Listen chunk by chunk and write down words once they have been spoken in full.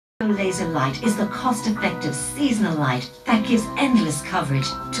Laser light is the cost-effective seasonal light that gives endless coverage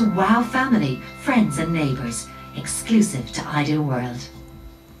to wow family, friends and neighbours, exclusive to Ideal World.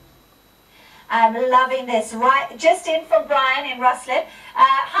 I'm loving this. Right, just in from Brian in Russell.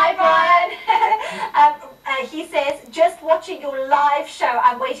 Hi Brian. He says, just watching your live show.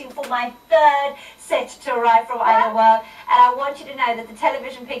 I'm waiting for my third set to arrive from Ideal World, and I want you to know that the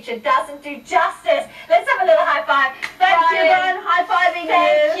television picture doesn't do justice. Let's have a little high five. Thank you, Brian. High-fiving you.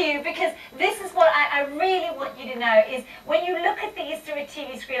 Thank you, because this is what I really want you to know is when you look at these through a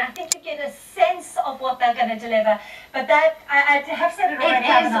TV screen, I think you get a sense of what they're going to deliver. But that, I have said it already,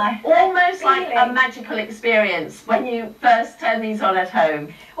 haven't I? It is almost like a magical experience when you first turn these on at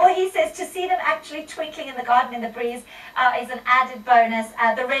home. Well, he says to see them actually twinkling in the garden in the breeze is an added bonus.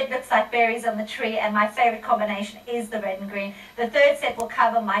 The red looks like berries on the tree, and my favourite combination is the red and green. The third set will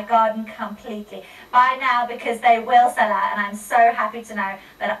cover my garden completely. Buy now because they will sell out, and I'm so happy to know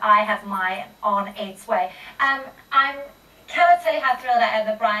that I have mine on its way. I cannot tell you how thrilled I am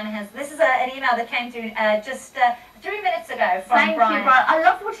that Brian has. This is an email that came through just 3 minutes ago from Thank Brian. you, Brian. I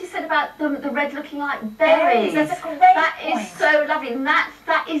love what he said about the red looking like berries. That's a great That point. is so lovely, and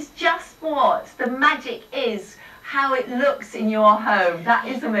that is just what the magic is. How it looks in your home. That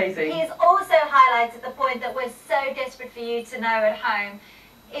is amazing. He's also highlighted the point that we're so desperate for you to know at home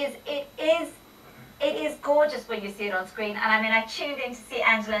is it is gorgeous when you see it on screen. And I mean, I tuned in to see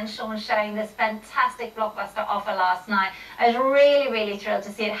Angela and Sean showing this fantastic blockbuster offer last night. I was really, really thrilled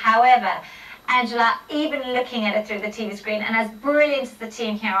to see it. However, Angela, even looking at it through the TV screen, and as brilliant as the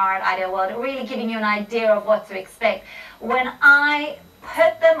team here are at Ideal World, really giving you an idea of what to expect. When I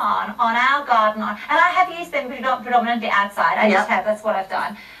put them on our garden, and I have used them predominantly outside, that's what I've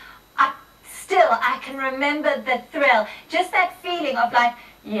done. I can remember the thrill, just that feeling of like,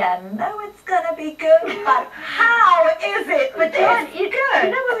 yeah, know it's gonna be good, but how is it? But John, you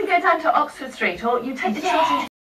know when we go down to Oxford Street, or you take the children